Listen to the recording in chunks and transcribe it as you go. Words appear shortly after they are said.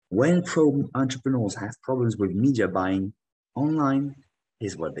When pro entrepreneurs have problems with media buying online,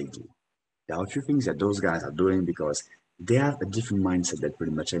 here's what they do. There are a few things that those guys are doing because they have a different mindset than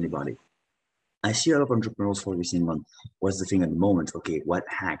pretty much anybody. I see a lot of entrepreneurs focusing on what's the thing at the moment. Okay, what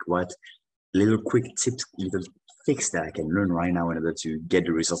hack, what little quick tips, little fix that I can learn right now in order to get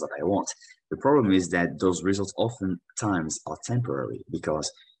the results that I want. The problem is that those results oftentimes are temporary because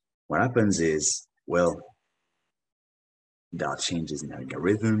what happens is, well, there are changes in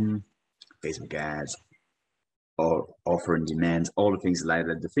algorithm, Facebook ads, or offer and demand, all the things like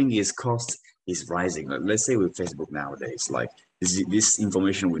that. The thing is, cost is rising. Let's say with Facebook nowadays, like this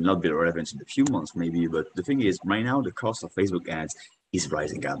information will not be relevant in a few months, maybe. But the thing is, right now, the cost of Facebook ads is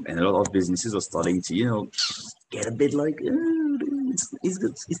rising up, and a lot of businesses are starting to, get a bit like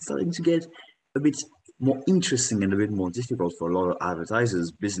it's starting to get a bit more interesting and a bit more difficult for a lot of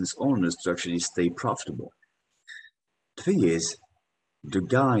advertisers, business owners to actually stay profitable. The thing is, the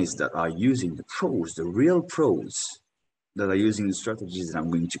guys that are using the pros, the real pros that are using the strategies that I'm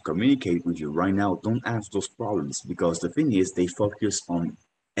going to communicate with you right now don't have those problems because the thing is they focus on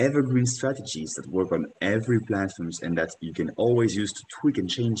evergreen strategies that work on every platforms and that you can always use to tweak and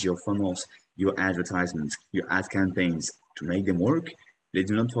change your funnels, your advertisements, your ad campaigns to make them work. They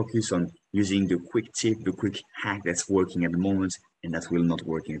do not focus on using the quick tip, the quick hack that's working at the moment and that will not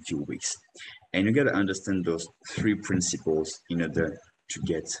work in a few weeks. And you got to understand those three principles in order to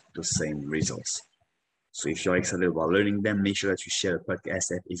get the same results. So if you're excited about learning them, make sure that you share the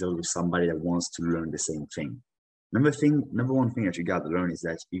podcast episode with somebody that wants to learn the same thing. Number one thing that you got to learn is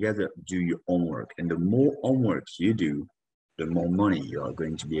that you got to do your homework. And the more homework you do, the more money you are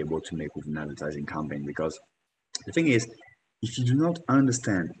going to be able to make with an advertising campaign. Because the thing is, if you do not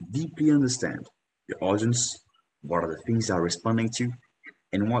deeply understand your audience, what are the things they are responding to,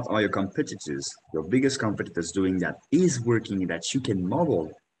 and what are your competitors, your biggest competitors doing that is working that you can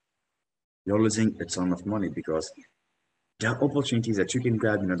model, you're losing a ton of money because there are opportunities that you can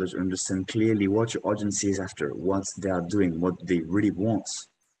grab in order to understand clearly what your audience is after, what they are doing, what they really want.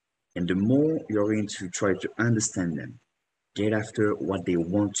 And the more you're going to try to understand them, get after what they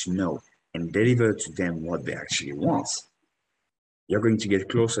want to know, and deliver to them what they actually want, you're going to get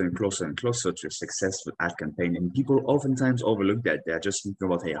closer and closer and closer to a successful ad campaign. And people oftentimes overlook that. They're just thinking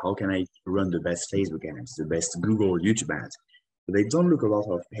about, hey, how can I run the best Facebook ads, the best Google, YouTube ads? But they don't look a lot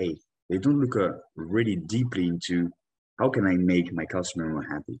of, hey, they don't look really deeply into how can I make my customer more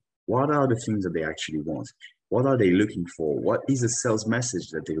happy? What are the things that they actually want? What are they looking for? What is the sales message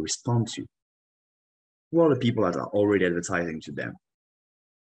that they respond to? Who are the people that are already advertising to them?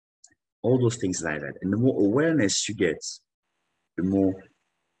 All those things like that. And the more awareness you get, the more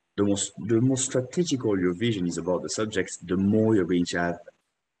the more strategical your vision is about the subject, the more you're going to have.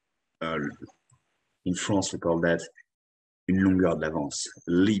 In France, we call that une longueur d'avance,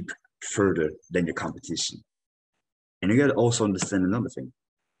 a leap further than your competition. And you got to also understand another thing.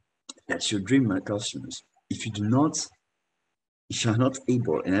 That's your dream customers. If you do not, if you're not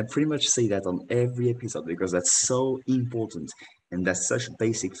able, and I pretty much say that on every episode because that's so important and that's such a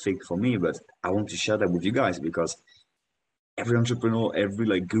basic thing for me, but I want to share that with you guys because every entrepreneur, every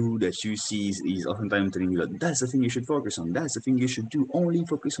like guru that you see is oftentimes telling you that that's the thing you should focus on. That's the thing you should do. Only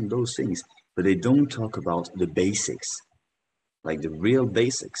focus on those things. But they don't talk about the basics, like the real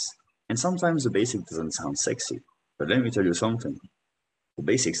basics. And sometimes the basic doesn't sound sexy. But let me tell you something. The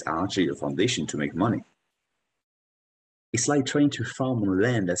basics are actually the foundation to make money. It's like trying to farm on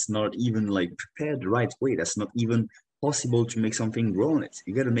land that's not even like prepared the right way. That's not even possible to make something grow on it.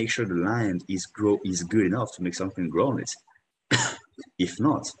 You got to make sure the land is good enough to make something grow on it. If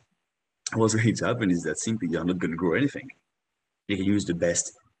not, what's going to happen is that simply you're not going to grow anything. You can use the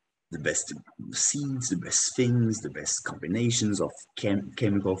best seeds, the best things, the best combinations of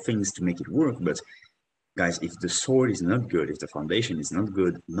chemical things to make it work. But guys, if the soil is not good, if the foundation is not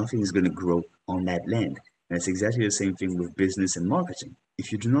good, nothing is going to grow on that land. And it's exactly the same thing with business and marketing.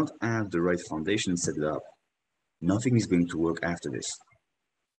 If you do not have the right foundation set up, nothing is going to work after this,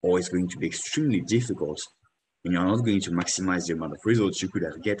 or it's going to be extremely difficult and you're not going to maximize the amount of results you could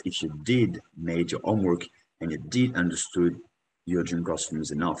have get if you did made your homework and you did understood your dream customers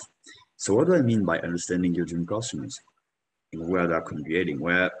enough. So what do I mean by understanding your dream customers and where they're congregating?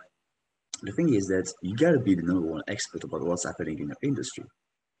 Where the thing is that you gotta be the number one expert about what's happening in your industry.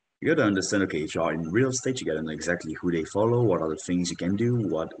 You gotta understand, okay, if you are in real estate, you gotta know exactly who they follow, what are the things you can do,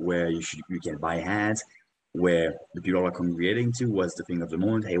 where you can buy ads, where the people are congregating to, what's the thing of the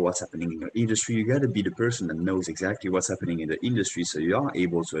moment, hey, what's happening in your industry. You got to be the person that knows exactly what's happening in the industry so you are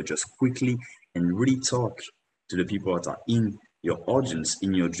able to adjust quickly and really talk to the people that are in your audience,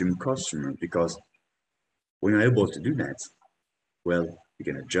 in your dream customer. Because when you're able to do that, well,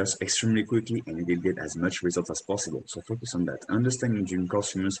 you can adjust extremely quickly, and you can get as much results as possible. So focus on that, understanding your dream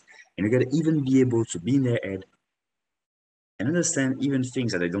customers, and you gotta even be able to be in their head and understand even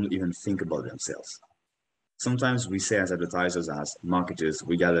things that they don't even think about themselves. Sometimes we say as advertisers, as marketers,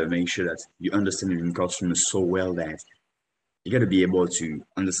 we gotta make sure that you understand your customers so well that you gotta be able to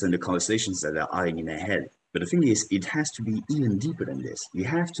understand the conversations that they're having in their head. But the thing is, it has to be even deeper than this. You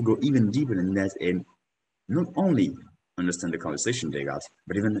have to go even deeper than that and not only understand the conversation they got,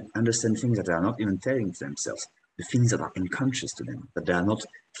 but even understand things that they are not even telling to themselves, the things that are unconscious to them, that they are not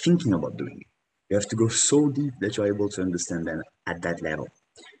thinking about doing. You have to go so deep that you're able to understand them at that level.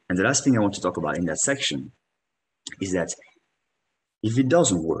 And the last thing I want to talk about in that section is that if it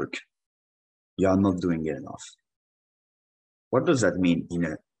doesn't work, you are not doing it enough. What does that mean in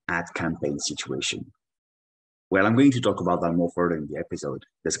an ad campaign situation? Well, I'm going to talk about that more further in the episode.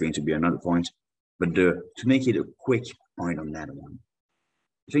 That's going to be another point. But to make it a quick point on that one,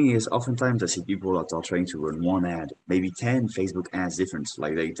 the thing is, oftentimes I see people that are trying to run one ad, maybe 10 Facebook ads different.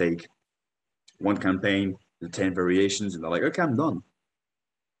 Like they take one campaign, the 10 variations, and they're like, okay, I'm done.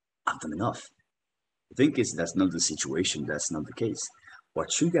 I've done enough. The thing is, that's not the situation. That's not the case.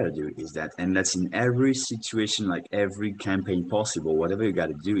 What you gotta do is that, and that's in every situation, like every campaign possible, whatever you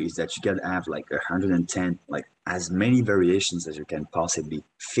gotta do is that you gotta have like 110, like as many variations as you can possibly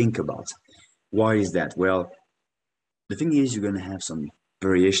think about. Why is that? Well, the thing is, you're gonna have some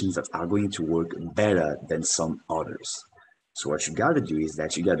variations that are going to work better than some others. So what you gotta do is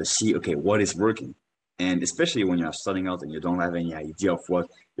that you gotta see, okay, what is working? And especially when you're starting out and you don't have any idea of what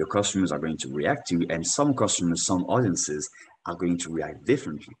your customers are going to react to, and some customers, some audiences are going to react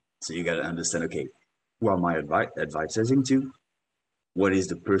differently. So you gotta understand, okay, who am I advertising to? What is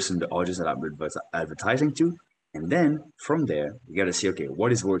the person, the audience that I'm advertising to? And then from there, you gotta see, okay,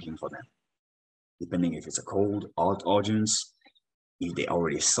 what is working for them? Depending if it's a cold, hot audience, if they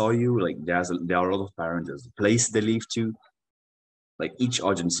already saw you, like there are a lot of parameters, the place they live to, like each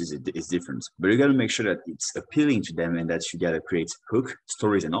audience is different, but you got to make sure that it's appealing to them and that you got to create hook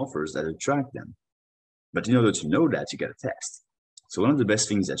stories and offers that attract them. But in order to know that, you got to test. So one of the best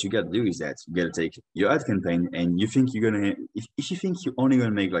things that you got to do is that you got to take your ad campaign and you think you're gonna, if you think you're only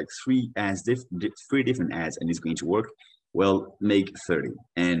gonna make like three different ads and it's going to work, well, make 30.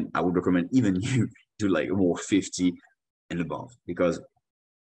 And I would recommend even you do like more 50 and above, because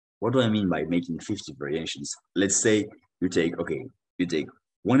what do I mean by making 50 variations? Let's say you take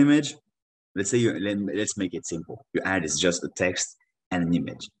one image. Let's make it simple. Your ad is just a text and an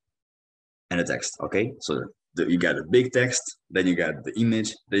image and a text. Okay, so you got a big text, then you got the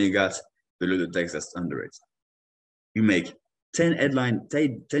image, then you got the little text that's under it. You make 10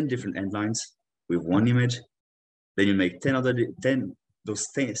 different headlines with one image. Then you make 10 those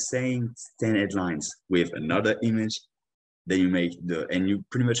same 10 headlines with another image. Then you make and you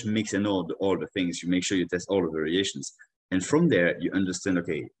pretty much mix in all the things. You make sure you test all the variations. And from there, you understand,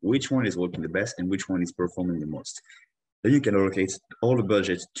 okay, which one is working the best and which one is performing the most. Then you can allocate all the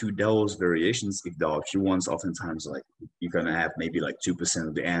budget to those variations. If there are a few ones, oftentimes like you're gonna have maybe like 2%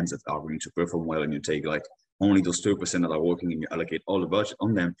 of the ads that are going to perform well, and you take like only those 2% that are working, and you allocate all the budget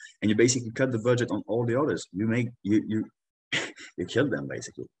on them, and you basically cut the budget on all the others. You kill them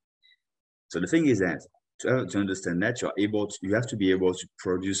basically. So the thing is that to understand that you have to be able to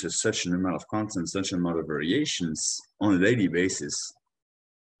produce such an amount of content, such an amount of variations on a daily basis.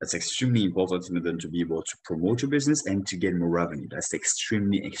 That's extremely important for them to be able to promote your business and to get more revenue. That's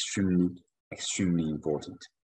extremely, extremely, extremely important.